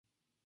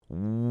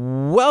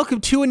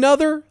Welcome to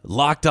another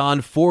Locked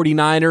On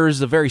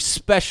 49ers, a very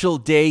special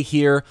day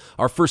here,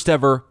 our first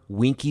ever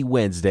Winky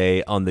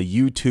Wednesday on the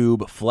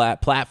YouTube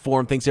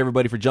platform. Thanks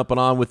everybody for jumping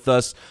on with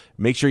us.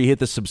 Make sure you hit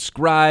the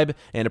subscribe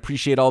and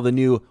appreciate all the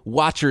new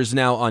watchers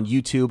now on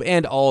YouTube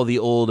and all the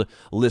old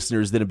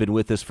listeners that have been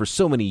with us for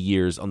so many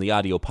years on the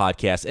audio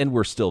podcast, and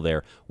we're still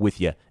there with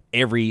you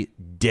every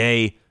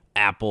day.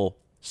 Apple,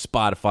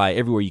 Spotify,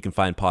 everywhere you can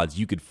find pods,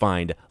 you could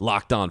find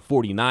Locked On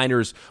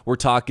 49ers. We're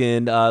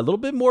talking a little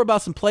bit more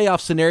about some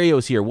playoff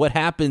scenarios here. What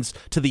happens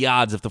to the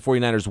odds if the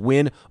 49ers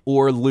win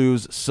or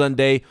lose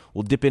Sunday?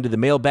 We'll dip into the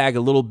mailbag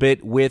a little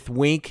bit with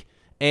Wink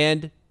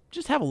and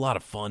just have a lot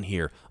of fun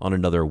here on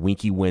another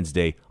Winky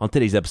Wednesday on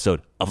today's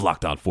episode of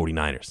Locked On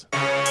 49ers.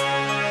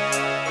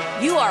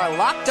 You are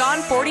Locked On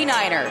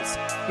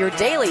 49ers, your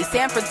daily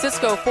San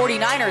Francisco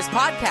 49ers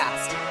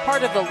podcast,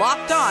 part of the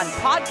Locked On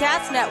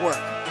Podcast Network.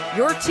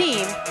 Your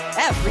team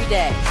every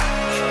day.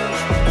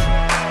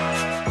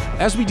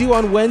 As we do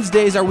on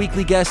Wednesdays, our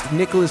weekly guest,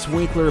 Nick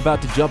Winkler,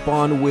 about to jump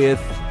on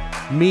with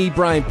me,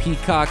 Brian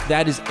Peacock.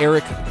 That is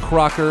Eric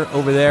Crocker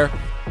over there,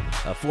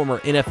 a former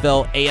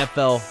NFL,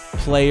 AFL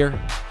player.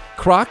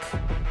 Croc,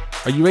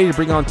 are you ready to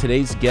bring on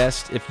today's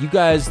guest? If you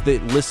guys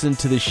that listen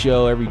to this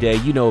show every day,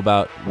 you know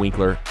about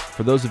Winkler.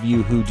 For those of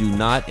you who do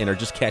not and are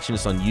just catching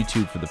us on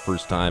YouTube for the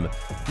first time,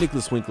 Nick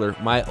Winkler,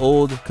 my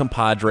old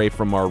compadre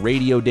from our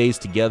radio days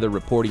together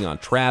reporting on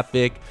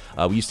traffic.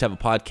 We used to have a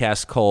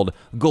podcast called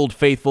Gold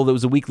Faithful that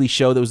was a weekly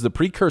show that was the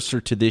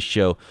precursor to this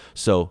show.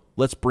 So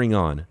let's bring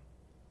on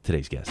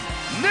today's guest.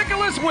 Nick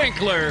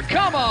Winkler,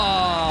 come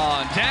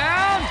on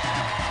down.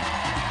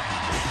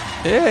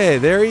 Hey,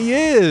 there he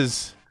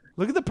is.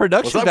 Look at the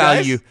production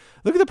value. Guys?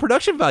 Look at the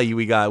production value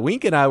we got.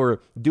 Wink and I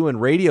were doing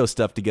radio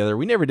stuff together.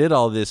 We never did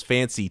all this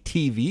fancy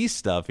TV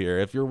stuff here.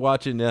 If you're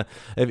watching,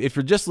 if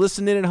you're just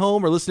listening at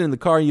home or listening in the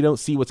car and you don't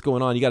see what's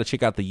going on, you got to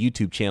check out the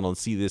YouTube channel and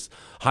see this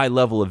high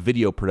level of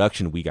video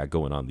production we got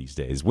going on these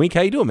days. Wink,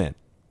 how you doing, man?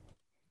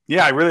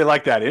 Yeah, I really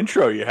like that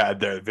intro you had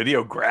there.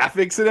 Video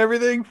graphics and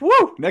everything.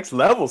 Woo! Next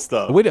level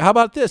stuff. Wait, how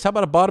about this? How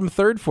about a bottom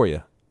third for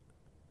you?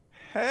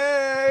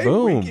 Hey,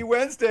 Boom. Winky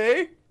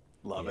Wednesday.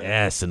 Love it.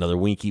 Yes, another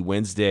Winky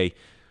Wednesday.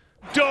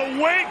 The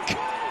Wink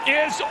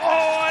is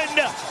on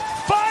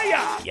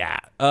fire. Yeah.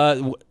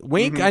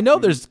 Wink, I know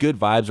there's good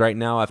vibes right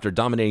now after a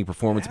dominating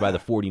performance by the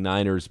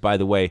 49ers. By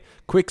the way,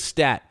 quick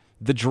stat,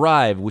 the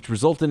drive, which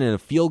resulted in a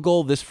field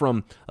goal, this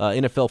from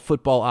NFL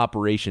Football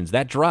Operations.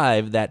 That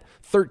drive, that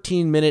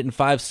 13-minute and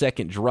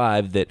 5-second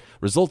drive that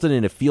resulted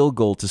in a field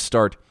goal to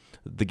start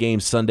the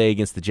game Sunday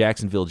against the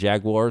Jacksonville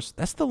Jaguars,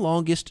 that's the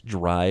longest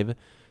drive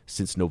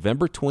since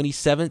November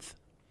 27th,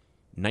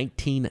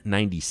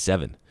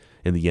 1997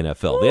 in the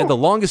NFL. They had the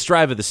longest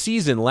drive of the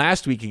season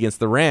last week against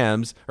the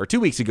Rams, or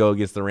 2 weeks ago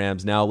against the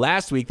Rams. Now,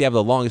 last week, they have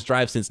the longest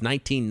drive since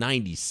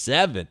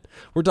 1997.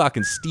 We're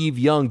talking Steve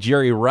Young,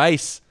 Jerry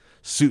Rice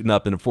suiting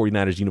up in a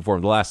 49ers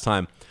uniform the last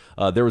time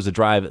there was a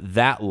drive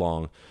that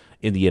long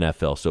in the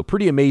NFL. So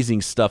pretty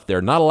amazing stuff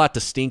there. Not a lot to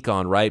stink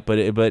on, right?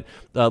 But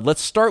let's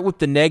start with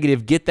the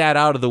negative, get that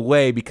out of the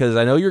way, because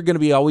I know you're going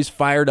to be always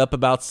fired up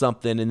about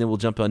something, and then we'll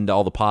jump into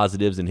all the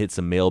positives and hit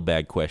some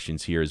mailbag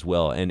questions here as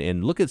well.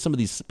 And look at some of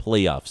these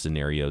playoff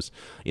scenarios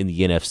in the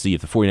NFC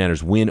if the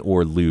 49ers win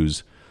or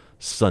lose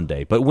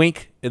Sunday. But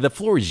Wink, the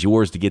floor is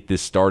yours to get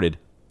this started.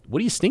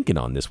 What are you stinking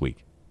on this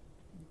week?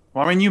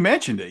 Well, I mean, you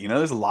mentioned it. You know,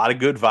 there's a lot of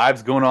good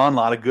vibes going on, a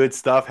lot of good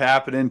stuff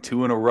happening.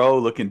 2 in a row,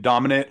 looking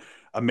dominant.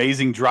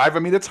 Amazing drive. I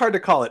mean, it's hard to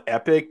call it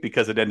epic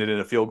because it ended in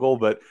a field goal,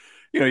 but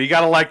you know, you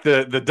got to like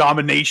the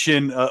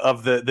domination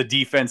of the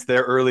defense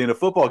there early in a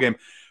football game.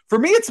 For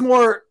me, it's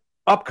more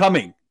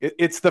upcoming.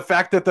 It's the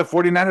fact that the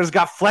 49ers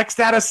got flexed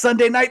out of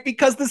Sunday night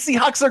because the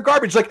Seahawks are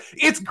garbage. Like,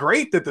 it's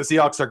great that the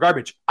Seahawks are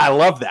garbage. I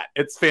love that.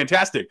 It's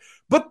fantastic.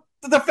 But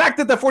the fact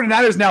that the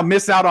 49ers now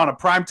miss out on a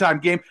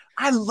primetime game,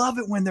 I love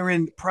it when they're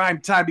in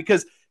primetime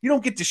because you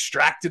don't get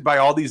distracted by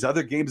all these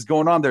other games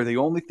going on. They're the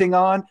only thing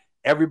on.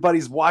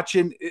 Everybody's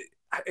watching.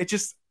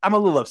 I'm a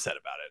little upset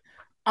about it.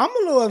 I'm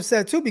a little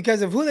upset too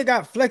because of who they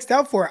got flexed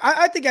out for.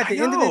 I think at the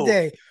end of the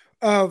day,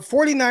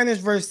 49ers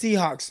versus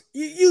Seahawks,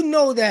 you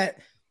know that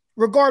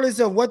regardless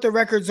of what the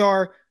records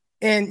are,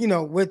 and you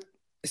know,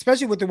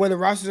 especially with the way the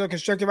rosters are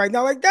constructed right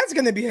now, like that's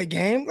going to be a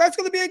game. That's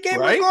going to be a game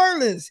right?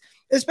 Regardless,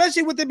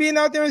 especially with it being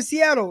out there in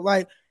Seattle.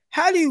 Like,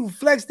 how do you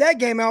flex that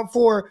game out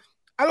for?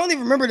 I don't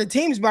even remember the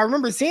teams, but I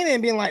remember seeing it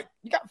and being like,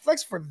 "You got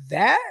flexed for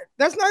that?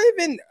 That's not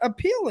even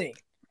appealing."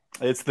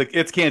 It's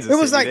Kansas City. It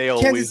was like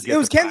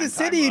Kansas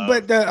City,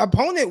 but the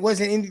opponent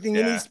wasn't anything.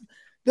 Yeah.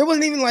 There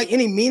wasn't even like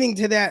any meaning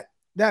to that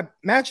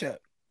matchup.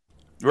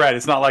 Right.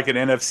 It's not like an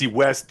NFC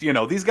West. You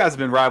know, these guys have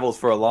been rivals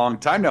for a long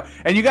time now.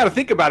 And you got to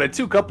think about it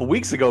too. A couple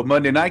weeks ago,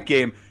 Monday night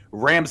game,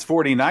 Rams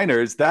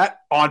 49ers,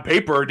 that on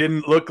paper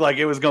didn't look like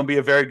it was going to be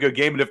a very good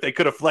game. And if they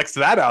could have flexed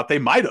that out, they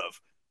might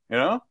have, you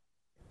know?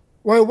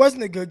 Well, it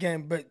wasn't a good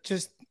game, but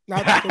just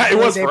It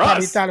was they for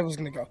probably us. thought it was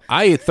going to go.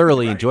 I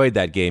thoroughly enjoyed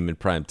that game in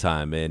prime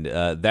time, and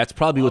that's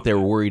probably what they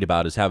were worried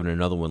about, is having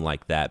another one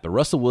like that. But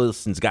Russell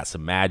Wilson's got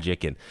some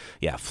magic, and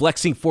yeah,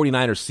 flexing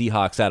 49ers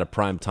Seahawks out of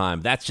prime time,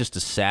 that's just a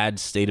sad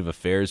state of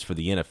affairs for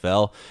the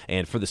NFL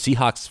and for the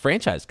Seahawks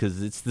franchise,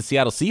 because it's the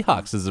Seattle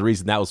Seahawks is the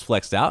reason that was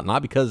flexed out,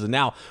 not because of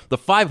now the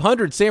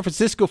 500 San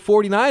Francisco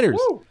 49ers.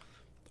 Woo.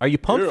 Are you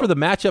pumped for the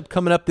matchup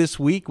coming up this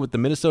week with the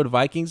Minnesota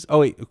Vikings? Oh,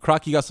 wait,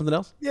 Croc, you got something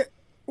else? Yeah.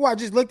 Well, I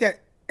just looked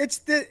at it's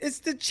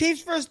the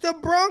Chiefs versus the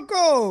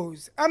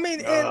Broncos. I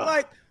mean, and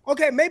like,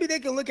 okay, maybe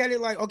they can look at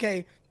it like,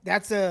 okay,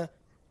 that's a.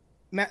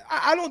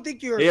 I don't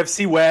think you're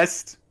AFC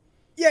West.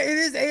 Yeah, it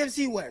is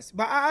AFC West,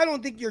 but I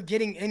don't think you're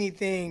getting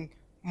anything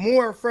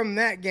more from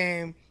that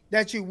game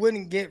that you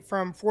wouldn't get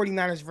from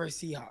 49ers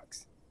versus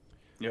Seahawks.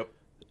 Yep.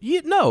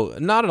 Yeah, no,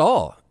 not at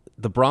all.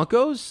 The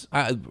Broncos,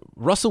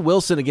 Russell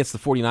Wilson against the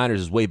 49ers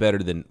is way better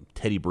than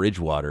Teddy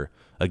Bridgewater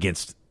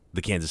against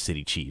the Kansas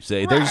City Chiefs.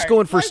 They're just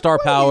going for star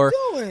power.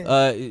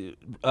 Patrick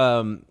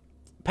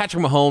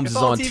Mahomes is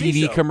on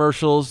TV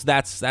commercials.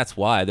 That's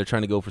why they're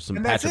trying to go for some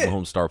Patrick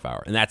Mahomes star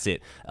power, and that's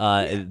it.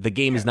 The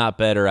game is not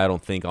better, I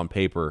don't think, on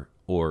paper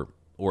or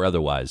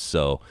otherwise.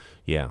 So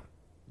yeah,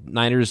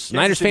 Niners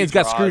fans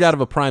got screwed out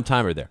of a prime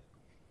timer there.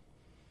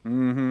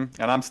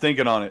 Mm-hmm. And I'm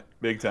stinking on it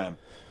big time.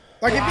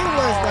 Like if it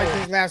was like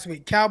this last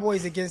week,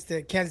 Cowboys against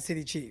the Kansas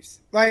City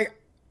Chiefs. Like,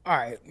 all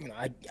right,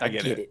 I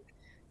get it.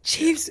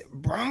 Chiefs,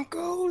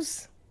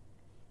 Broncos?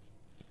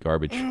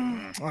 Garbage.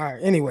 All right,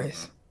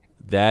 anyways.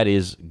 That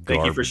is garbage.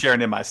 Thank you for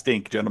sharing in my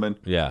stink, gentlemen.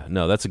 Yeah,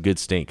 no, that's a good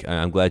stink.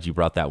 I'm glad you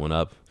brought that one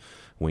up,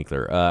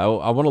 Winkler. I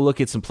want to look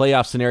at some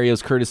playoff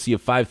scenarios courtesy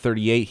of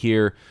 538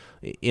 here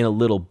in a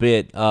little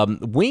bit.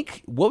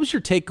 Wink, what was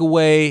your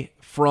takeaway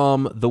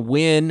from the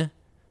win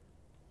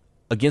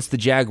against the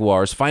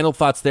Jaguars? Final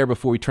thoughts there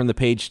before we turn the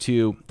page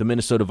to the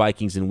Minnesota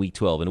Vikings in Week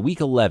 12. In Week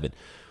 11,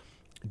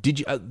 did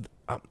you?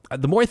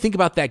 The more I think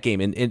about that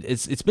game, and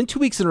it's been 2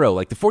 weeks in a row,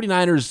 like the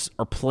 49ers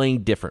are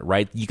playing different,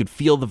 right? You can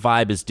feel the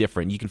vibe is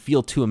different. You can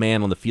feel to a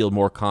man on the field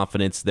more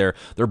confidence. They're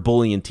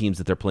bullying teams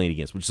that they're playing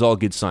against, which is all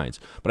good signs.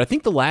 But I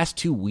think the last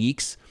 2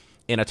 weeks,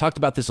 and I talked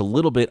about this a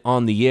little bit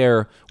on the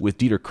air with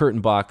Dieter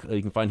Kurtenbach.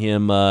 You can find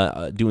him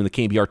doing the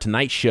KBR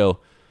Tonight Show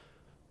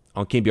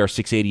on KBR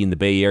 680 in the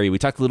Bay Area. We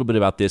talked a little bit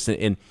about this,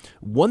 and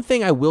one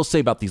thing I will say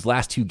about these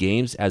last 2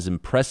 games, as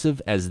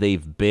impressive as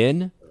they've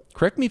been,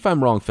 correct me if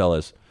I'm wrong,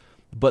 fellas,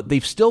 but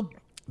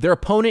their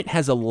opponent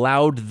has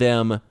allowed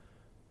them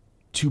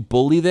to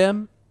bully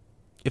them,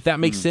 if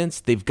that makes sense.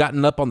 They've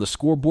gotten up on the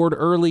scoreboard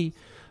early.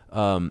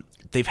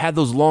 They've had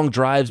those long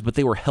drives, but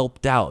they were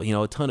helped out,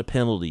 a ton of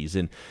penalties.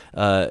 And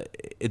they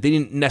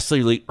didn't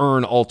necessarily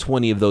earn all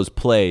 20 of those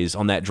plays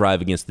on that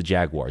drive against the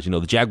Jaguars. The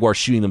Jaguars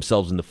shooting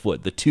themselves in the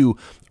foot. The 2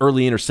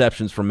 early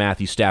interceptions from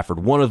Matthew Stafford.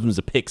 One of them is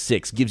a pick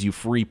six, gives you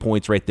free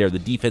points right there. The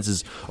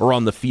defenses are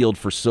on the field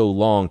for so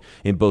long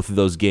in both of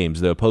those games,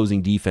 the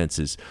opposing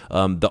defenses.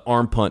 The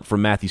arm punt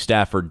from Matthew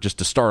Stafford just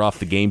to start off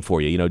the game for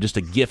you, just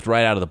a gift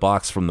right out of the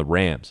box from the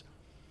Rams.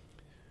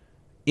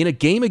 In a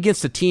game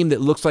against a team that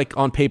looks like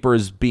on paper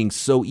is being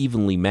so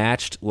evenly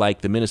matched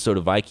like the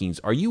Minnesota Vikings,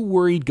 are you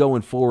worried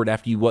going forward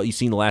after what you've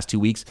seen the last 2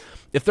 weeks,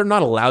 if they're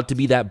not allowed to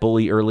be that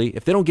bully early,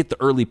 if they don't get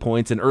the early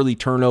points, an early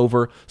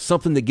turnover,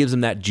 something that gives them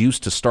that juice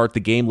to start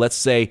the game? Let's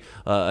say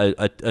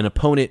an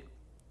opponent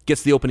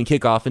gets the opening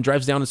kickoff and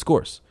drives down and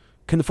scores.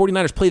 Can the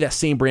 49ers play that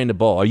same brand of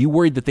ball? Are you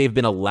worried that they've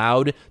been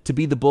allowed to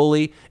be the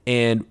bully,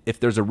 and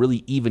if there's a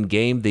really even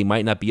game, they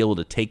might not be able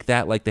to take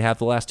that like they have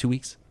the last 2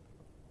 weeks?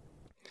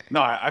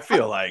 No, I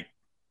feel like.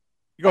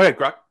 Go ahead,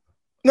 Croc.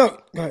 No,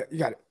 go ahead. You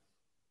got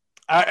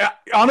it.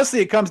 Honestly,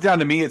 it comes down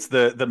to me. It's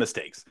the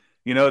mistakes.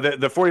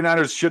 The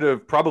 49ers should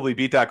have probably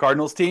beat that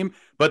Cardinals team,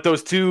 but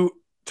those 2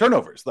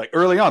 turnovers, like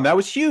early on, that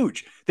was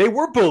huge. They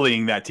were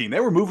bullying that team. They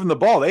were moving the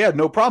ball. They had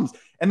no problems.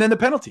 And then the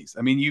penalties.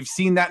 I mean, you've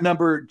seen that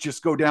number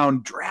just go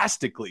down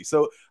drastically.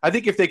 So I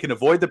think if they can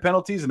avoid the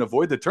penalties and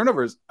avoid the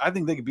turnovers, I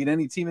think they could beat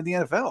any team in the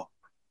NFL.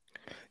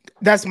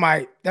 That's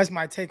my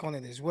take on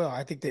it as well.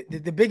 I think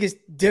that the biggest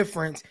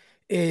difference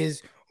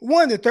is,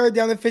 one, the third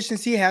down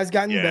efficiency has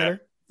gotten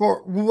better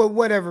for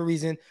whatever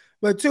reason,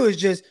 but 2 is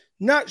just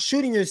not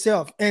shooting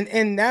yourself,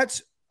 and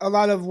that's a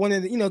lot of one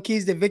of the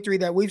keys to victory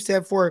that we've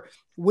said for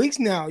weeks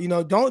now.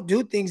 Don't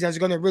do things that's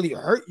going to really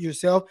hurt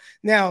yourself.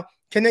 Now,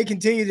 can they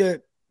continue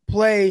to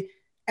play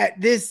at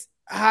this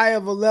high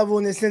of a level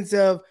in the sense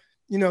of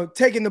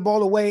taking the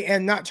ball away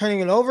and not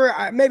turning it over?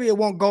 Maybe it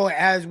won't go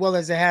as well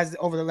as it has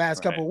over the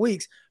last couple of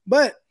weeks,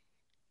 but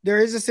there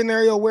is a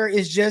scenario where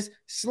it's just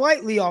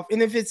slightly off.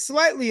 And if it's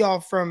slightly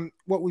off from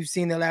what we've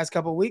seen the last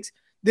couple of weeks,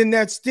 then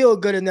that's still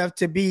good enough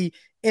to be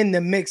in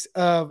the mix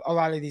of a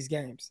lot of these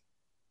games.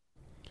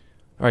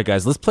 All right,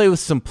 guys, let's play with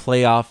some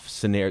playoff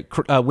scenario.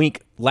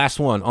 Wink, last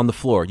one on the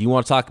floor. Do you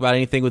want to talk about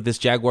anything with this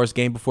Jaguars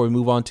game before we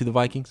move on to the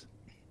Vikings?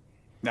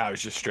 No, it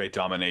was just straight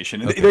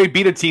domination. Okay. They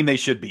beat a team they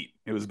should beat.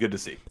 It was good to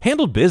see.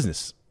 Handled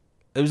business.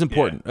 It was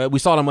important. We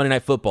saw it on Monday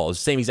Night Football. It was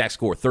the same exact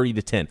score,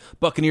 30-10.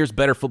 Buccaneers,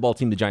 better football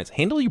team than the Giants.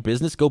 Handle your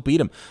business. Go beat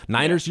them.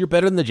 Niners, you're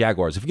better than the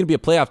Jaguars. If you're going to be a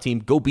playoff team,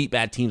 go beat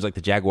bad teams like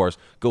the Jaguars.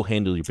 Go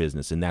handle your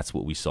business, and that's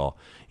what we saw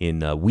in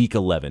Week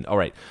 11. All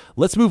right,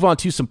 let's move on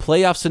to some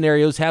playoff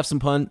scenarios, have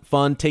some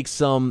fun, take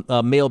some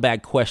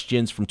mailbag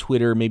questions from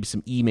Twitter, maybe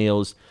some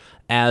emails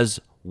as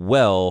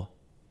well.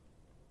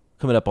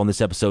 Coming up on this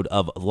episode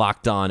of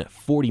Locked On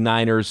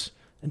 49ers.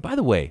 And by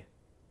the way,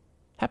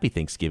 happy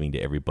Thanksgiving to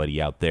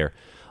everybody out there.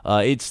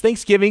 It's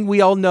Thanksgiving.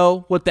 We all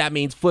know what that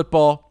means,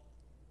 football.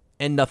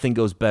 And nothing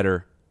goes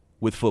better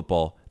with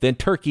football than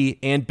turkey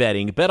and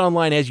betting.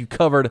 BetOnline has you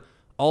covered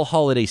all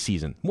holiday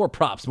season. More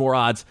props, more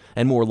odds,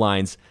 and more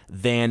lines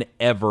than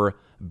ever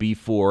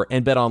before.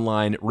 And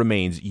BetOnline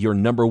remains your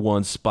number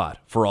one spot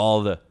for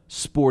all the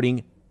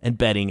sporting and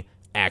betting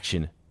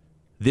action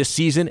this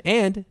season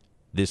and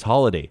this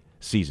holiday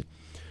season.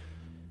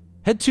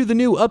 Head to the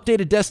new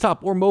updated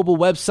desktop or mobile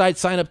website,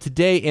 sign up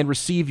today, and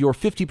receive your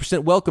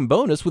 50% welcome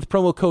bonus with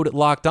promo code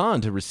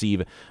LOCKEDON to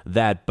receive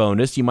that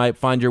bonus. You might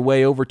find your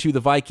way over to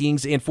the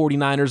Vikings and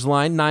 49ers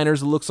line.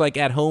 Niners, it looks like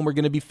at home, are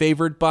going to be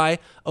favored by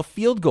a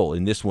field goal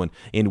in this one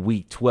in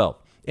Week 12.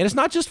 And it's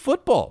not just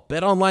football.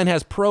 BetOnline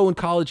has pro and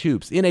college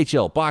hoops,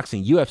 NHL,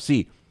 boxing,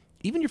 UFC,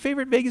 even your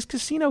favorite Vegas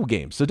casino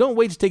games. So don't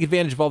wait to take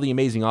advantage of all the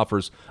amazing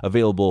offers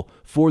available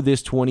for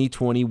this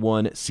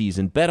 2021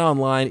 season.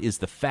 BetOnline is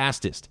the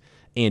fastest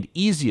and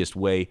easiest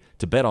way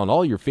to bet on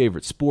all your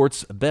favorite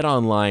sports.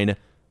 BetOnline,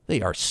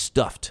 they are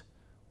stuffed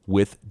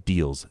with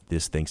deals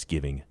this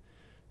Thanksgiving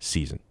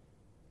season.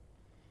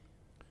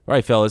 All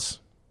right, fellas.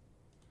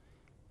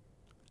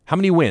 How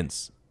many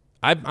wins?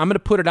 I'm going to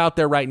put it out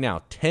there right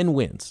now. 10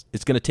 wins.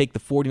 It's going to take the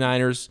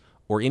 49ers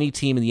or any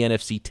team in the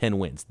NFC 10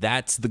 wins.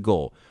 That's the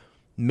goal.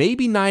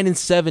 Maybe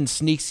 9-7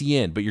 sneaks you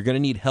in, but you're going to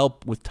need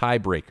help with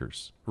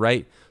tiebreakers,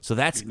 right? So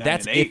that's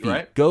iffy.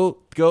 Right? Go,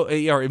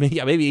 or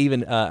maybe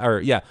even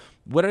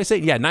What did I say?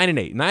 Yeah,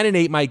 9-8.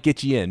 9-8 might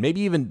get you in.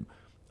 Maybe even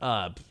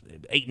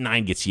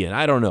 8-9 gets you in.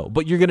 I don't know.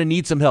 But you're going to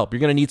need some help. You're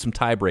going to need some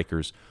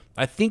tiebreakers.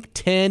 I think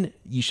 10,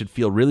 you should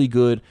feel really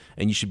good,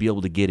 and you should be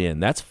able to get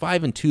in. That's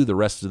 5-2 the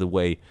rest of the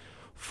way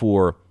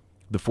for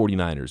the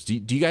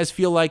 49ers. Do you guys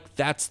feel like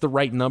that's the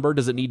right number?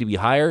 Does it need to be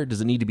higher?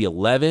 Does it need to be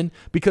 11?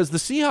 Because the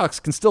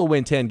Seahawks can still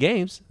win 10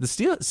 games. The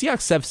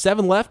Seahawks have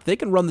 7 left. They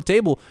can run the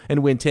table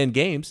and win 10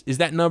 games. Is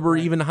that number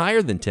even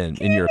higher than 10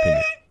 in your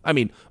opinion? I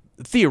mean,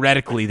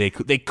 theoretically, they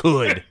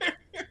could.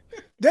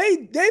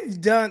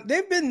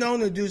 They've been known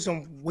to do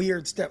some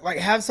weird stuff, like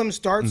have some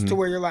starts to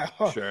where you're like,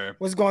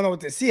 what's going on with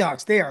the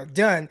Seahawks? They are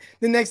done.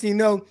 The next thing you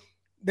know,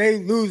 they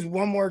lose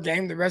one more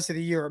game the rest of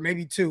the year, or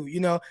maybe 2. You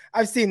know,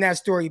 I've seen that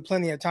story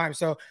plenty of times,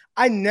 so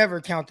I never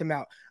count them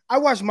out. I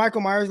watched Michael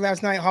Myers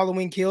last night,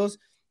 Halloween Kills,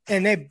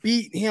 and they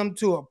beat him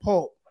to a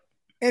pulp.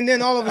 And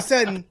then all of a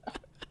sudden,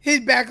 he's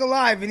back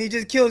alive, and he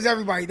just kills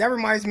everybody. That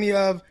reminds me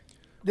of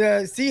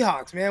the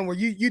Seahawks, man, where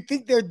you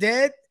think they're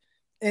dead,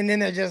 and then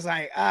they're just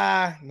like,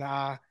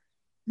 nah.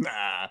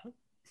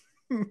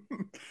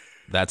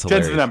 That's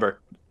hilarious. 10's the number.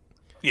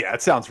 Yeah,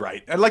 it sounds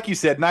right. And like you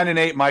said,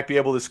 9-8 might be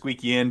able to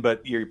squeak you in,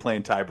 but you're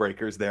playing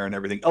tiebreakers there and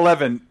everything.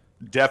 11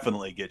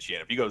 definitely gets you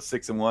in. If you go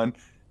 6-1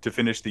 to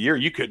finish the year,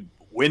 you could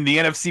win the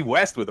NFC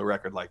West with a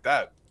record like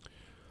that.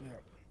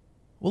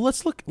 Well,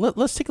 let's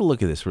take a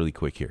look at this really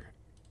quick here.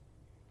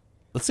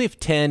 Let's say if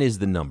 10 is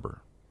the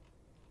number.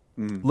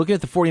 Looking at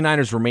the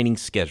 49ers' remaining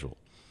schedule,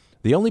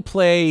 they only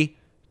play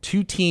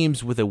 2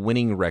 teams with a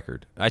winning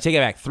record. I take it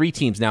back, 3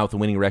 teams now with a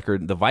winning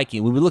record. The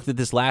Vikings, when we looked at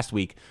this last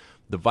week,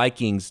 the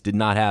Vikings did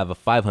not have a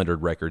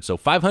 500 record. So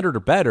 500 or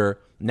better,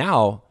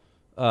 now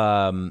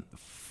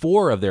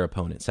 4 of their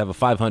opponents have a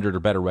 500 or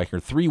better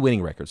record, 3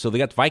 winning records. So they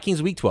got the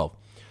Vikings Week 12,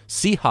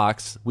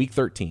 Seahawks Week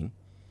 13,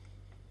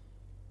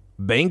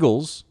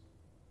 Bengals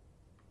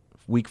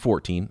Week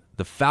 14,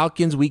 the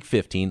Falcons Week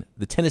 15,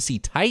 the Tennessee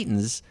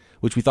Titans,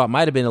 which we thought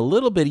might have been a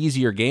little bit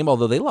easier game,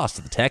 although they lost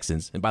to the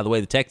Texans. And by the way,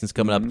 the Texans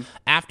coming up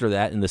after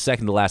that in the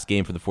second to last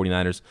game for the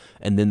 49ers,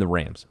 and then the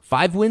Rams.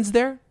 5 wins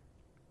there?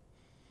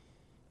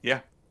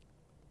 Yeah.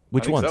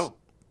 Which ones? So.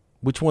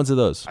 Which ones are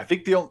those? I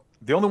think the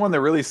only one that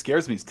really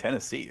scares me is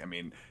Tennessee. I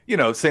mean, you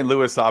know, St.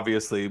 Louis,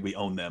 obviously, we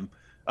own them.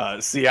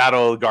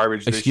 Seattle,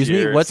 garbage this year. Excuse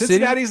me? What city?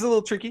 Cincinnati's a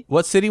little tricky.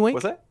 What city, Wink?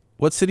 What's that?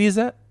 What city is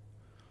that?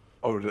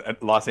 Oh,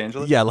 Los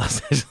Angeles? Yeah,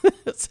 Los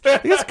Angeles.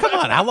 Because, come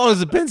on, how long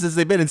has it been since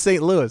they've been in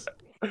St. Louis?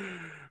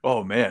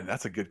 Oh, man,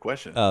 that's a good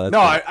question. Oh,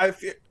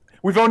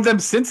 we've owned them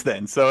since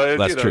then, so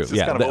that's true.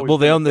 Yeah, kind of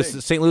they own the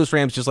St. Louis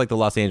Rams just like the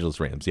Los Angeles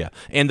Rams. Yeah,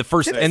 and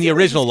the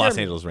original Los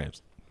Angeles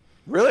Rams.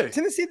 Really?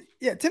 Tennessee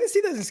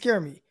doesn't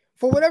scare me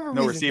for whatever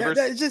reason. No receivers.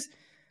 It's just,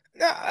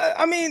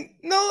 I mean,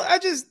 no.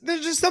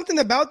 There's just something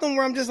about them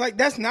where I'm just like,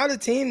 that's not a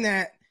team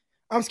that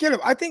I'm scared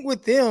of. I think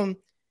with them,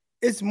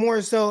 it's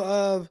more so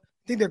of,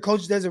 I think their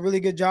coach does a really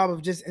good job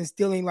of just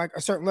instilling like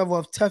a certain level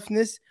of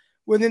toughness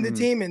within the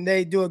team, and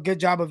they do a good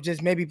job of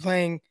just maybe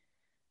playing,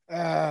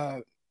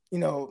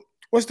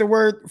 what's the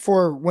word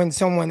for when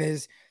someone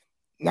is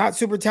not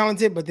super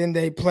talented, but then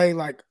they play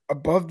like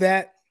above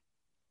that?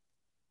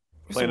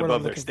 Playing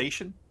above their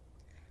station?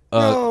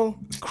 No.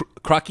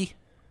 Crocky?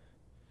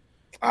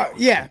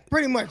 Yeah,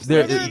 pretty much.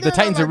 The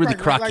Titans are really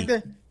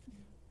crocky.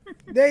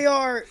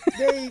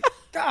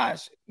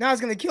 Gosh, now it's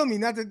gonna kill me.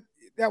 Not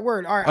that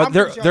word. All right,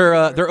 they're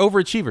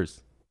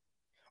overachievers.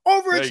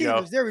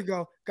 Overachievers. There we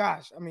go.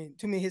 Gosh, I mean,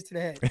 too many hits to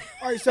the head.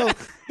 All right, so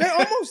they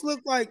almost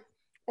look like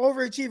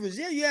overachievers.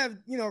 Yeah, you have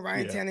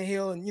Ryan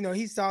Tannehill, and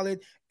he's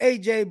solid.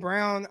 AJ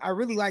Brown, I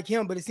really like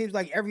him, but it seems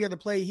like every other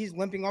play he's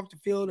limping off the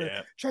field or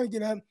trying to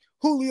get up.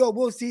 Julio,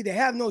 we'll see. They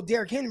have no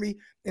Derrick Henry,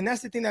 and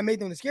that's the thing that made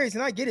them the scariest.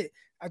 And I get it.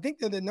 I think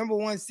they're the number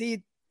 1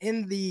 seed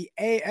in the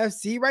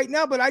AFC right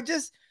now, but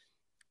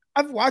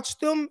I've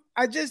watched them.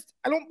 I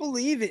don't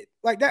believe it.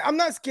 Like that, I'm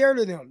not scared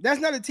of them. That's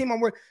not a team I'm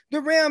worried.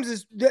 The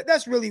Rams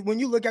that's really, when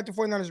you look at the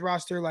 49ers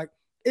roster, like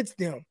it's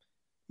them.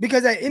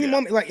 Because at any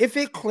moment, like if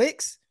it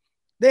clicks,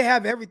 they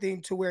have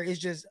everything to where it's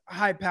just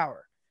high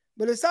power.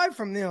 But aside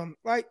from them,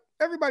 like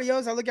everybody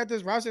else, I look at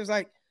this roster, it's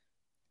like,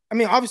 I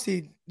mean,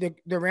 obviously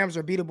the Rams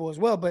are beatable as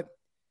well, but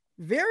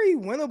very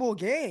winnable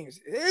games.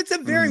 It's a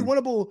very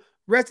winnable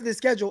rest of the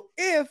schedule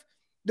if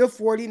the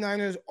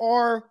 49ers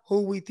are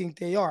who we think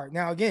they are.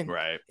 Now, again,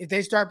 if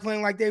they start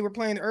playing like they were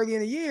playing early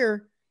in the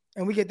year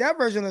and we get that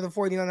version of the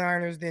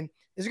 49ers, then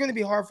it's going to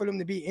be hard for them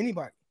to beat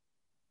anybody.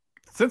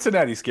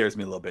 Cincinnati scares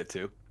me a little bit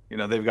too.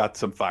 They've got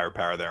some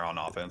firepower there on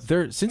offense.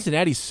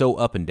 Cincinnati's so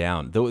up and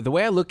down. The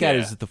way I look at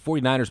it is that the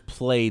 49ers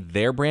play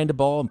their brand of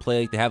ball and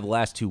play like they have the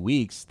last 2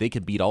 weeks, they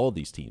could beat all of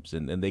these teams,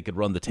 and they could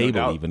run the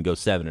table, even go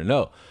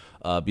 7-0.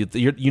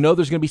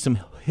 There's going to be some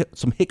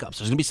hiccups.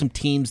 There's going to be some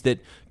teams that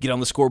get on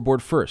the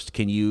scoreboard first.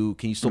 Can you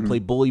still play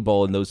bully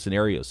ball in those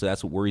scenarios? So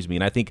that's what worries me.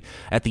 And I think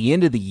at the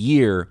end of the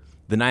year,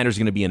 the Niners are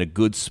going to be in a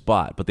good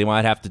spot, but they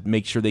might have to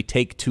make sure they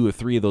take 2 or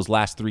 3 of those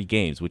last 3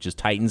 games, which is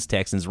Titans,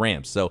 Texans,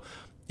 Rams. So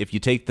if you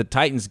take the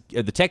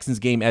Texans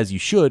game as you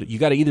should, you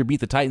got to either beat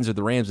the Titans or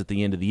the Rams at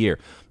the end of the year.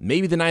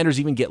 Maybe the Niners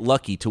even get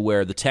lucky to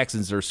where the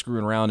Texans are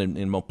screwing around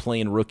and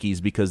playing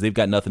rookies because they've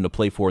got nothing to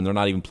play for, and they're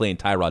not even playing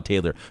Tyrod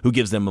Taylor, who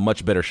gives them a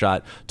much better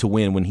shot to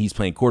win when he's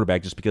playing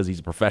quarterback just because he's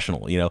a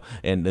professional,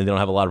 and they don't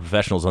have a lot of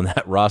professionals on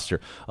that roster.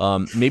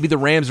 Maybe the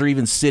Rams are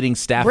even sitting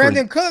Stafford.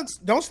 Brandon Cooks,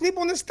 don't sleep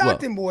on the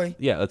Stockton boy.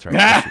 Yeah, that's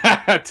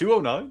right.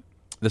 209.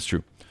 That's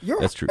true.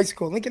 That's true. High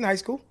school, Lincoln High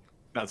School.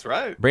 That's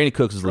right. Brandon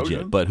Cooks is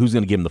legit, but who's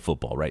going to give him the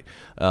football, right?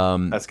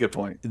 That's a good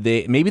point.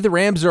 Maybe the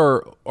Rams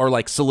are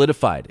like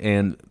solidified,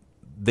 and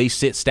they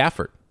sit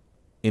Stafford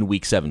in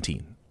Week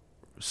 17.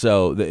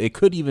 So it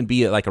could even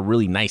be like a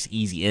really nice,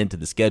 easy end to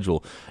the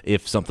schedule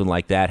if something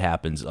like that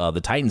happens.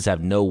 The Titans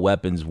have no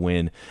weapons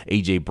when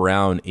A.J.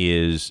 Brown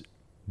is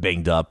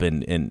banged up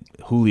and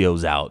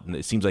Julio's out, and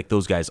it seems like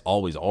those guys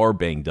always are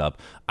banged up.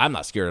 I'm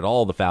not scared at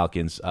all of the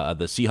Falcons. The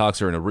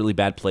Seahawks are in a really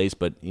bad place,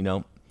 but,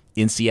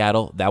 in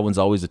Seattle, that one's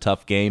always a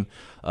tough game.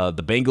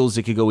 The Bengals,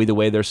 it could go either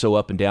way. They're so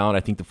up and down. I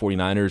think the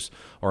 49ers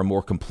are a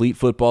more complete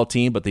football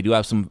team, but they do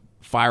have some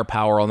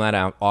firepower on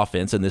that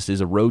offense, and this is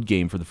a road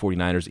game for the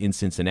 49ers in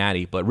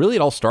Cincinnati. But really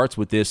it all starts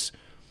with this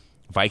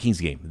Vikings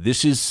game.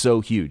 This is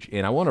so huge,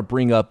 and I want to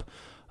bring up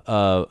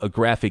a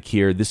graphic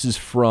here. This is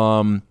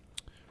from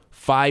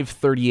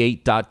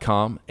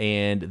 538.com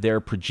and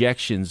their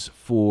projections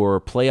for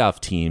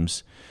playoff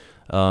teams.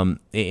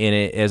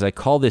 As I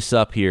call this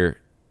up here,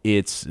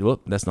 that's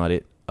not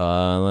it.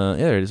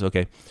 There it is.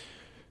 Okay.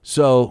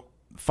 So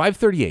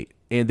 538,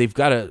 and they've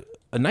got a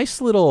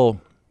nice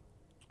little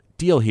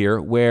deal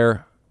here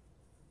where,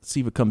 let's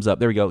see if it comes up.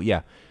 There we go.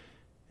 Yeah.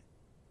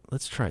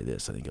 Let's try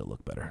this. I think it'll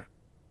look better.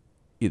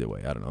 Either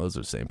way, I don't know. Those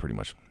are the same pretty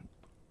much.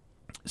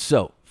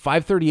 So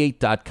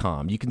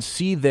 538.com, you can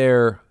see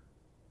their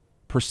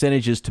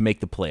percentages to make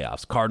the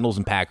playoffs. Cardinals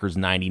and Packers,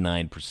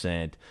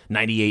 99%,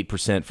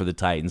 98% for the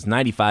Titans,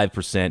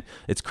 95%.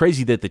 It's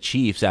crazy that the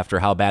Chiefs, after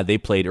how bad they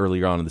played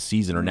earlier on in the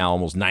season, are now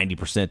almost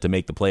 90% to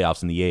make the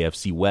playoffs in the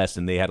AFC West,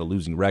 and they had a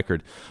losing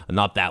record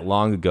not that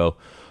long ago.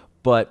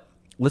 But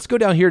let's go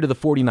down here to the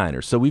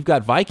 49ers. So we've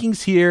got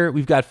Vikings here.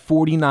 We've got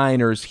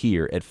 49ers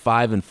here at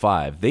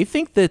 5-5. They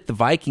think that the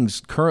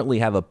Vikings currently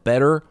have a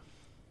better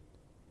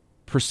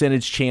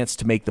percentage chance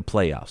to make the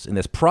playoffs, and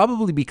that's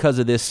probably because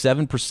of this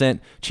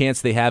 7%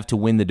 chance they have to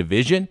win the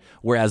division,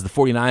 whereas the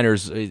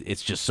 49ers,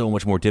 it's just so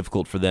much more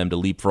difficult for them to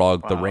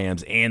leapfrog the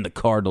Rams and the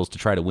Cardinals to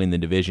try to win the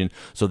division.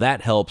 So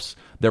that helps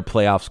their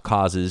playoffs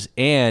causes,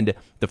 and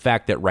the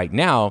fact that right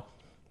now,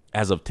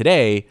 as of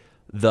today,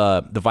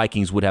 the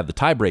Vikings would have the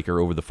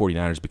tiebreaker over the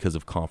 49ers because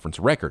of conference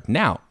record.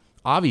 Now,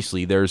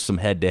 obviously, there's some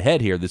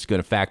head-to-head here that's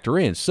going to factor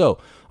in. So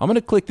I'm going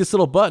to click this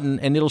little button,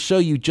 and it'll show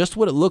you just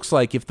what it looks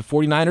like if the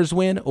 49ers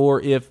win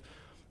or if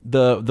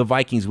the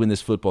Vikings win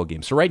this football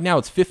game. So right now,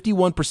 it's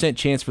 51%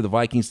 chance for the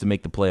Vikings to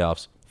make the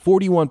playoffs,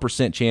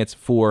 41% chance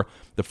for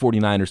the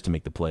 49ers to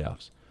make the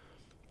playoffs.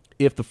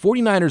 If the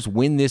 49ers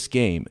win this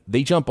game,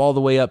 they jump all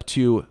the way up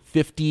to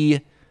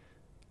 56,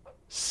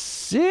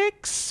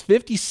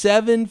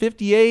 57,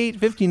 58,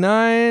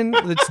 59.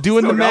 Let's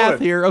doing the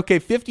math here. Okay,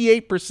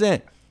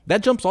 58%.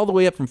 That jumps all the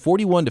way up from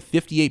 41 to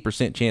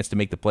 58% chance to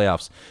make the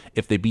playoffs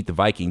if they beat the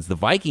Vikings. The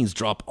Vikings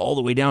drop all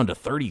the way down to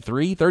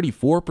 33,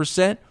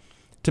 34%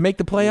 to make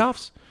the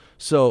playoffs.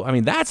 So, I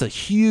mean, that's a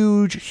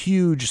huge,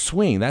 huge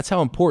swing. That's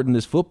how important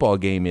this football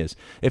game is.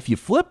 If you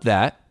flip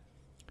that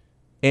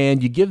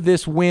and you give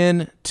this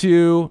win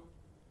to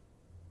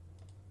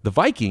the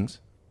Vikings,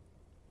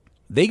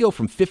 they go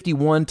from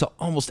 51 to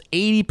almost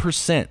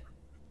 80%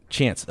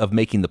 chance of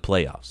making the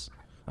playoffs.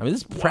 I mean,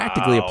 this is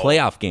practically a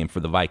playoff game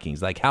for the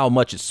Vikings. Like how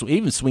much it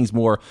even swings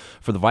more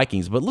for the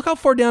Vikings. But look how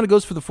far down it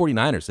goes for the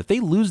 49ers. If they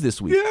lose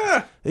this week,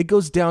 it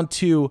goes down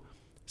to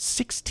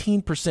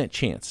 16%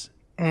 chance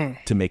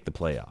to make the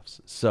playoffs.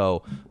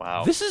 So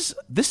this is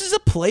a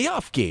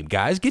playoff game,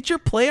 guys. Get your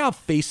playoff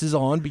faces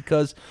on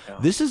because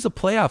this is a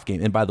playoff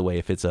game. And by the way,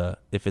 if it's a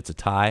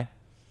tie,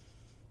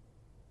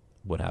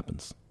 what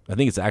happens? I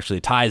think it's actually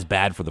a tie is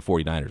bad for the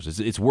 49ers.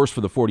 It's worse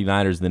for the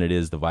 49ers than it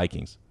is the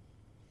Vikings.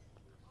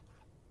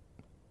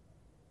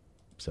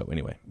 So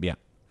anyway,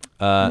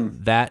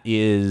 that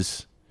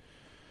is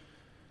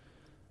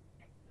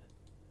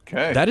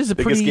okay. That is a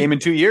biggest game in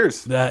 2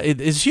 years. It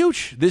is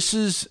huge. This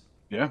is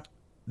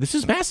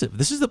massive.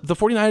 This is the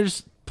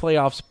 49ers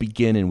playoffs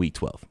begin in week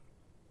 12.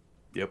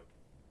 Yep.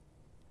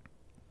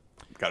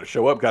 Got to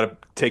show up. Got to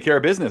take care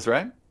of business,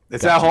 right?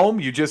 It's at home.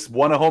 You just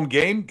won a home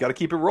game. Got to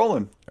keep it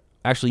rolling.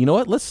 Actually, you know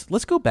what?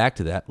 Let's go back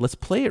to that. Let's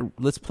play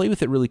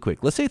with it really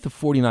quick. Let's say if the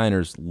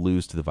 49ers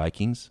lose to the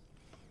Vikings,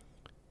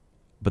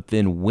 but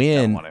then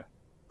win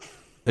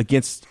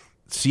against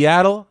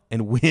Seattle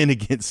and win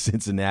against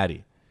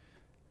Cincinnati.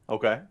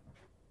 Okay.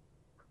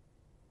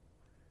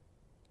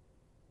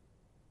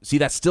 See,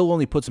 that still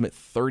only puts them at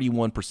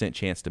 31%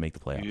 chance to make the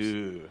playoffs.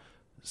 Ew,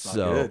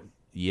 so,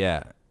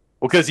 yeah.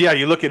 Well, because,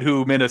 you look at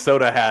who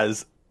Minnesota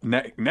has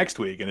next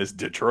week, and it's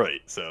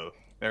Detroit. So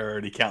they're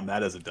already counting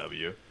that as a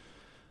W.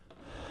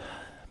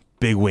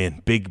 Big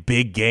win.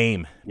 Big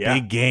game. Yeah.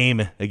 Big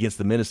game against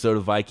the Minnesota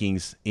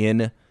Vikings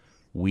in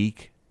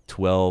week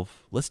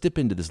 12. Let's dip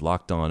into this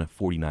Locked On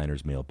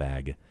 49ers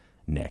mailbag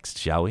next,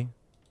 shall we?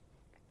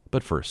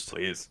 But first,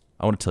 please,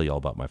 I want to tell you all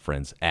about my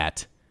friends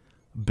at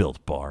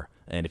Built Bar.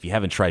 And if you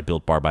haven't tried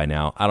Built Bar by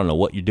now, I don't know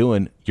what you're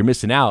doing. You're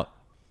missing out.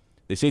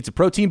 They say it's a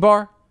protein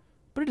bar,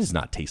 but it does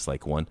not taste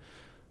like one.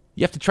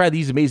 You have to try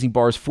these amazing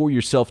bars for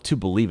yourself to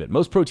believe it.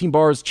 Most protein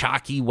bars,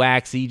 chalky,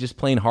 waxy, just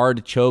plain hard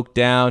to choke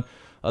down.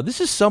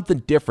 This is something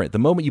different. The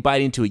moment you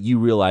bite into it, you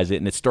realize it,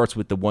 and it starts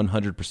with the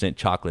 100%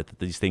 chocolate that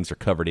these things are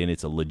covered in.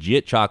 It's a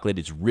legit chocolate.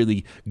 It's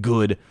really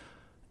good.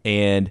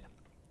 And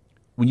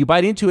when you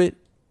bite into it,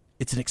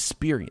 it's an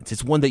experience.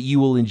 It's one that you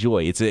will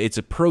enjoy. It's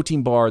a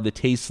protein bar that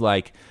tastes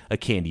like a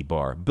candy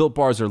bar. Built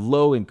Bars are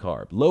low in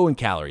carb, low in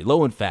calorie,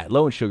 low in fat,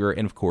 low in sugar,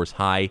 and, of course,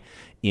 high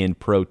in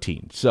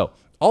protein. So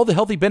all the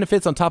healthy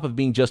benefits on top of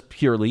being just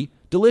purely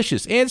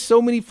delicious. And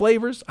so many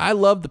flavors. I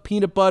love the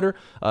peanut butter.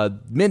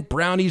 Mint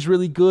brownie's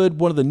really good.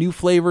 One of the new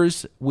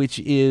flavors, which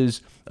is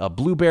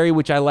blueberry,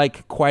 which I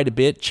like quite a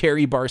bit.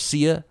 Cherry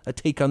Barcia, a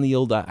take on the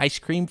old ice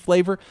cream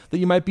flavor that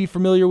you might be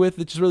familiar with,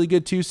 which is really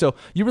good too. So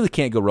you really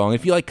can't go wrong.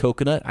 If you like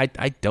coconut,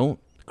 I don't.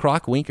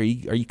 Croc, Wink, are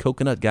you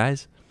coconut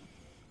guys?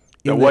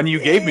 The one you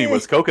gave me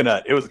was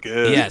coconut. It was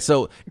good. Yeah,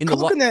 so in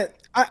coconut,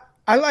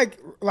 I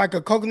like a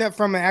coconut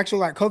from an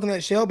actual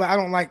coconut shell, but I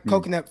don't like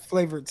coconut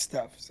flavored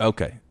stuff. So.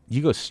 Okay.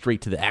 You go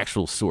straight to the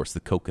actual source, the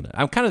coconut.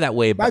 I'm kind of that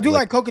way. But I do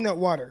like coconut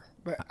water,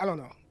 but I don't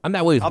know. I'm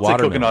that way with I'll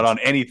watermelon. take coconut on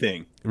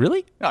anything.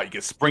 Really? No, you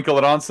can sprinkle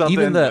it on something.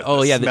 Even the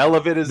smell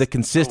of it is the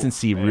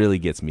consistency really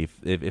gets me.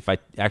 If I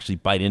actually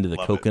bite into the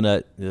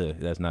coconut,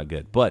 that's not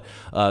good. But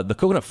the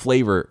coconut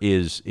flavor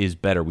is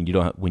better when you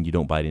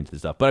don't bite into the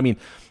stuff. But I mean,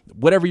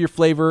 whatever your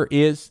flavor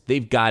is,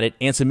 they've got it,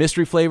 and some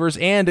mystery flavors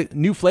and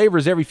new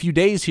flavors every few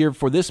days here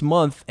for this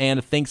month, and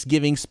a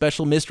Thanksgiving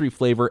special mystery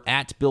flavor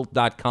at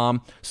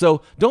Built.com.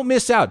 So don't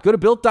miss out. Go to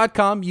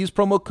Built.com, use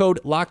promo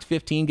code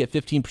LOCKED15, get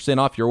 15%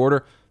 off your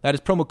order. That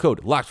is promo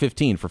code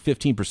LOCKED15 for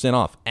 15%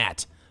 off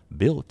at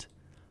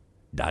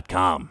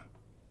Built.com.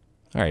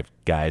 All right,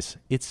 guys,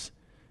 it's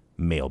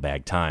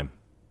mailbag time.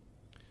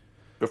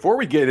 Before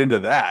we get into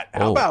that,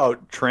 how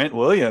about Trent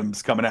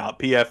Williams coming out,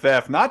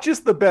 PFF, not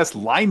just the best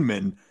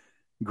lineman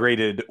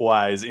graded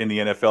wise in the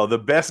NFL, the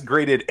best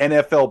graded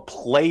NFL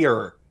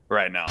player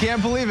right now.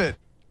 Can't believe it.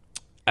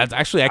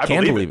 Actually, I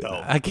can believe it.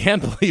 I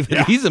can't believe it.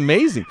 Yeah. He's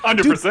amazing.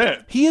 100%.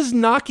 Dude, he is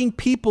knocking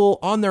people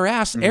on their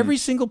ass every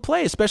single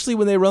play, especially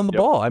when they run the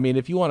ball. I mean,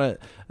 if you want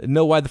to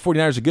know why the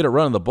 49ers are good at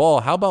running the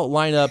ball, how about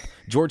line up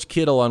George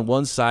Kittle on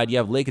one side, you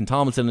have Laken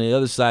Tomlinson on the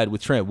other side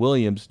with Trent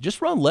Williams.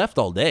 Just run left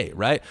all day,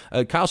 right?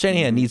 Kyle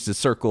Shanahan needs to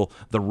circle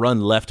the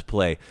run left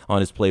play on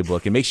his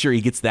playbook and make sure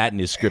he gets that in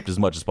his script as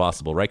much as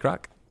possible. Right,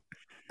 Croc?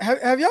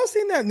 Have y'all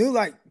seen that new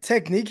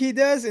technique he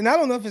does? And I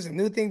don't know if it's a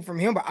new thing from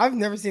him, but I've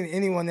never seen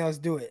anyone else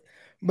do it.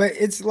 But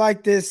it's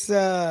like this,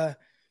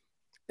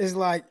 it's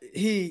like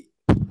he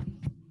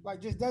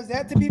just does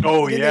that to people.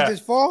 Oh, and yeah. They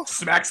just fall.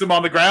 Smacks them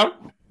on the ground.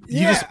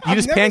 You just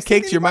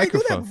pancaked your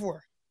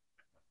microphone.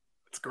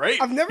 It's great.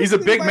 He's a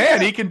big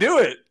man. He can do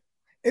it.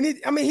 And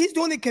he's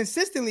doing it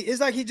consistently.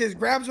 It's like he just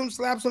grabs them,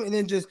 slaps them, and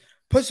then just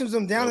pushes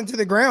them down into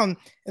the ground.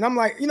 And I'm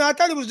like, I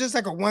thought it was just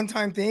like a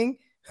one-time thing,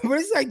 but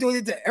it's like doing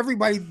it to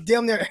everybody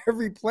damn near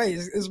every play.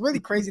 It's really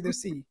crazy to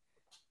see.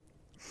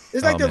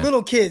 It's like they're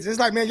little kids. It's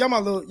like, man,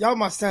 y'all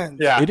my son.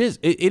 Yeah, it is.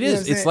 It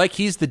is. It's like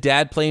he's the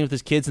dad playing with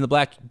his kids in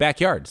the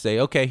backyard. Say,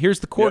 okay,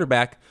 here's the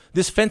quarterback. Yep.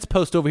 This fence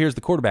post over here is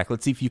the quarterback.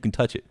 Let's see if you can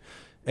touch it.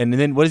 And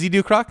then what does he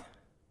do, Croc?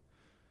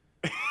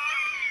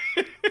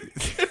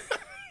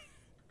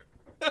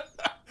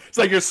 It's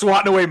like you're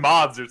swatting away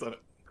mobs or something.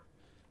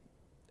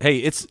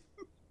 Hey,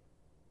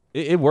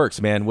 it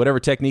works, man. Whatever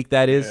technique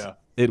that is,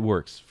 it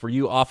works. For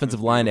you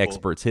offensive line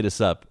experts, hit us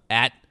up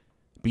at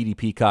BD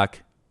Peacock,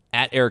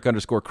 at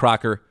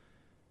Eric_Crocker,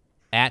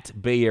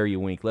 at Bay Area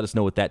Wink. Let us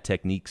know what that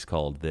technique's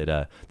called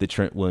that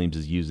Trent Williams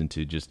is using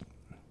to just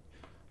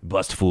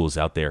bust fools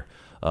out there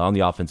on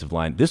the offensive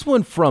line. This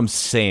one from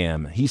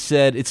Sam. He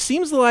said, it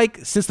seems like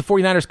since the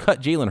 49ers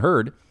cut Jalen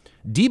Hurd,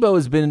 Debo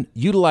has been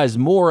utilized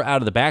more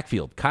out of the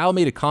backfield. Kyle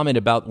made a comment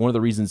about one of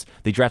the reasons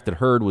they drafted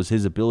Hurd was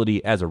his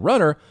ability as a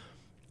runner.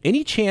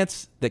 Any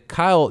chance that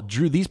Kyle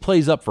drew these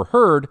plays up for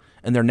Hurd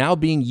and they're now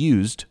being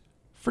used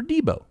for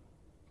Debo?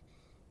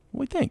 What do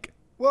we think?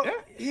 Well,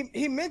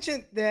 he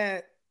mentioned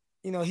that,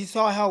 he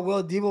saw how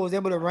well Debo was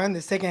able to run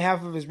the second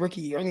half of his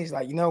rookie year. And he's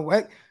like, you know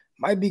what?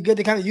 Might be good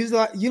to kind of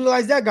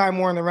utilize that guy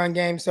more in the run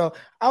game. So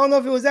I don't know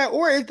if it was that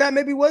or if that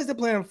maybe was the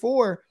plan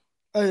for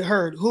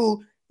Hurd,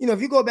 who,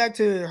 if you go back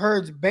to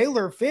Hurd's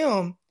Baylor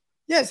film,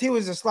 yes, he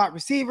was a slot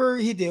receiver.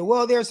 He did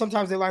well there.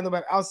 Sometimes they lined him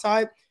up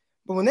outside.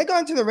 But when they got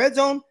into the red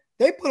zone,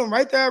 they put him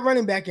right there at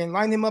running back and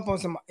lined him up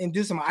and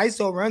do some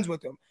ISO runs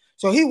with him.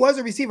 So he was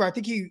a receiver. I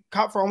think he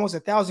caught for almost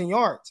 1,000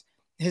 yards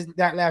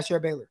that last year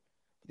at Baylor.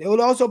 They would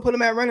also put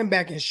him at running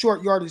back in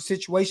short yardage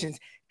situations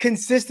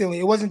consistently.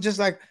 It wasn't just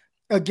like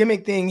a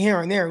gimmick thing here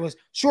and there. It was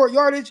short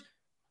yardage,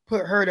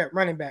 put Hurd at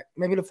running back.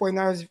 Maybe the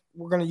 49ers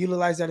were going to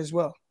utilize that as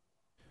well.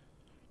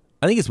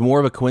 I think it's more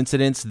of a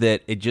coincidence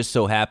that it just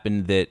so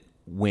happened that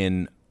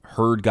when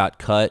Hurd got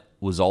cut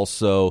was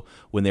also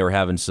when they were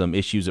having some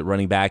issues at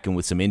running back and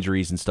with some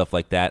injuries and stuff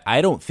like that.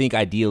 I don't think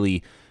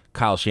ideally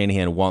Kyle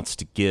Shanahan wants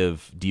to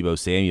give Deebo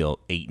Samuel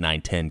 8,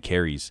 9, 10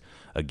 carries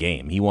a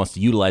game. He wants to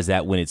utilize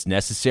that when it's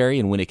necessary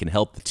and when it can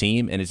help the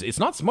team. And it's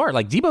not smart.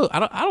 Like Deebo, I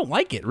don't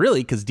like it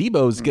really because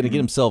Deebo's going to get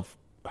himself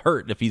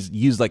hurt if he's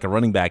used like a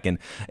running back, and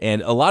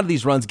a lot of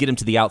these runs get him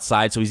to the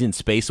outside, so he's in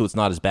space, so it's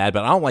not as bad.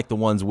 But I don't like the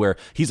ones where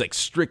he's like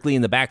strictly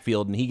in the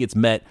backfield and he gets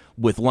met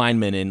with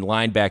linemen and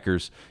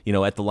linebackers,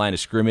 at the line of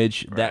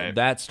scrimmage. Right.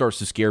 That starts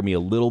to scare me a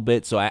little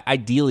bit. So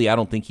ideally, I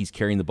don't think he's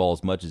carrying the ball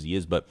as much as he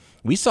is. But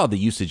we saw the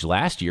usage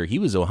last year. He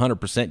was a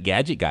 100%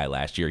 gadget guy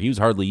last year. He was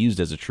hardly used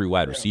as a true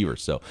wide receiver.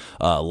 So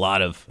a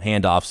lot of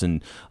handoffs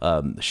and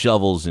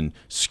shovels and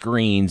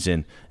screens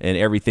and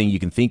everything you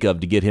can think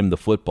of to get him the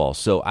football.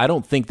 So I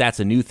don't think that's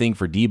a new thing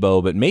for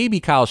Debo, but maybe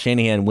Kyle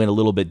Shanahan went a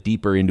little bit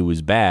deeper into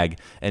his bag,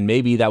 and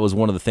maybe that was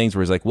one of the things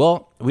where he's like,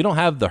 well, we don't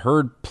have the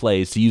Hurd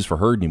plays to use for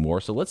Hurd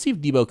anymore, so let's see if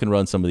Debo can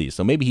run some of these.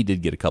 So maybe he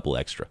did get a couple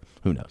extra.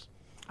 Who knows?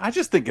 I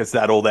just think it's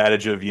that old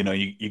adage of,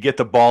 you get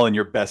the ball in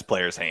your best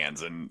player's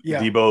hands, and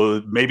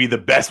Debo maybe the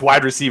best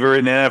wide receiver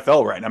in the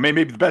NFL right now.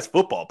 Maybe the best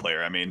football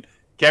player. I mean,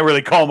 can't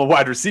really call him a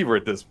wide receiver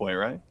at this point,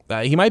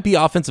 right? He might be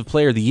Offensive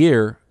Player of the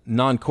Year,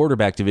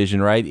 non-quarterback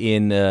division, right,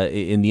 in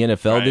the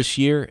NFL this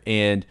year,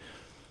 and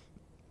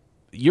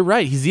you're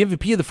right. He's the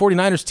MVP of the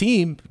 49ers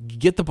team.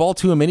 Get the ball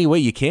to him any way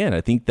you can.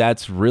 I think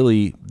that's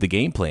really the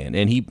game plan.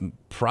 And he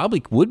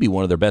probably would be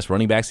one of their best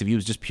running backs if he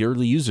was just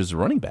purely used as a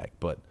running back.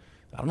 But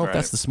I don't know if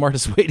that's the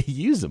smartest way to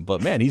use him.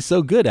 But, man, he's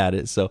so good at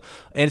it. And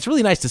it's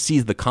really nice to see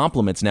the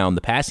compliments now in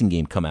the passing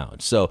game come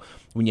out. So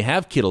when you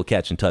have Kittle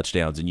catching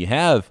touchdowns and you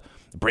have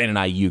Brandon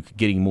Ayuk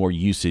getting more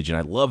usage, and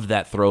I love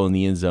that throw in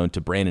the end zone to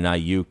Brandon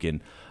Ayuk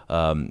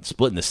and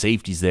splitting the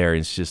safeties there.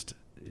 It's just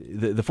 –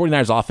 the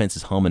 49ers offense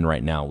is humming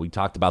right now. We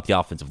talked about the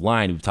offensive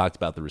line. We've talked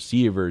about the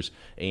receivers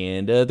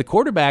and the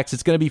quarterbacks.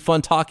 It's going to be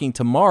fun talking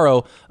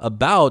tomorrow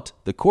about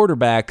the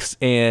quarterbacks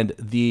and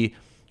the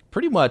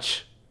pretty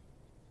much,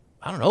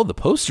 the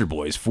poster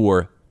boys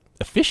for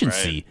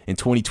efficiency in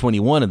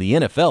 2021 in the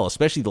NFL,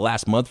 especially the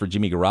last month for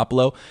Jimmy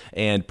Garoppolo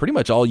and pretty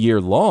much all year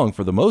long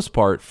for the most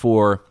part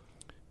for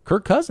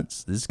Kirk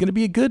Cousins. This is going to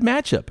be a good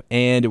matchup,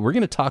 and we're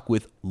going to talk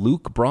with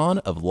Luke Braun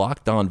of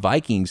Locked On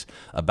Vikings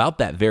about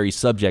that very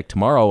subject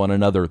tomorrow on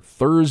another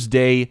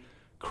Thursday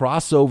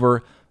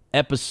crossover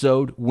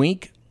episode.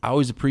 Wink, I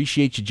always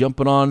appreciate you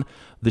jumping on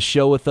the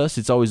show with us.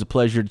 It's always a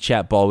pleasure to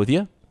chat ball with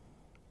you.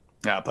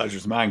 Yeah,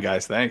 pleasure's mine,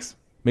 guys. Thanks.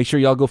 Make sure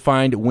y'all go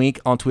find Wink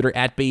on Twitter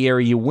at Bay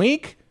Area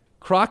Wink.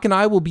 Croc and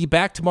I will be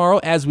back tomorrow,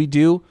 as we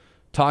do,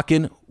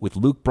 talking with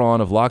Luke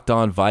Braun of Locked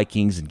On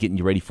Vikings and getting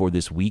you ready for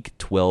this Week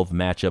 12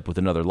 matchup with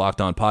another Locked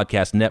On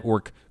Podcast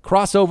Network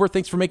crossover.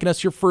 Thanks for making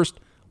us your first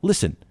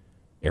listen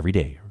every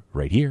day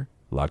right here,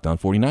 Locked On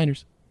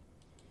 49ers.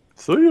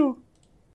 See you.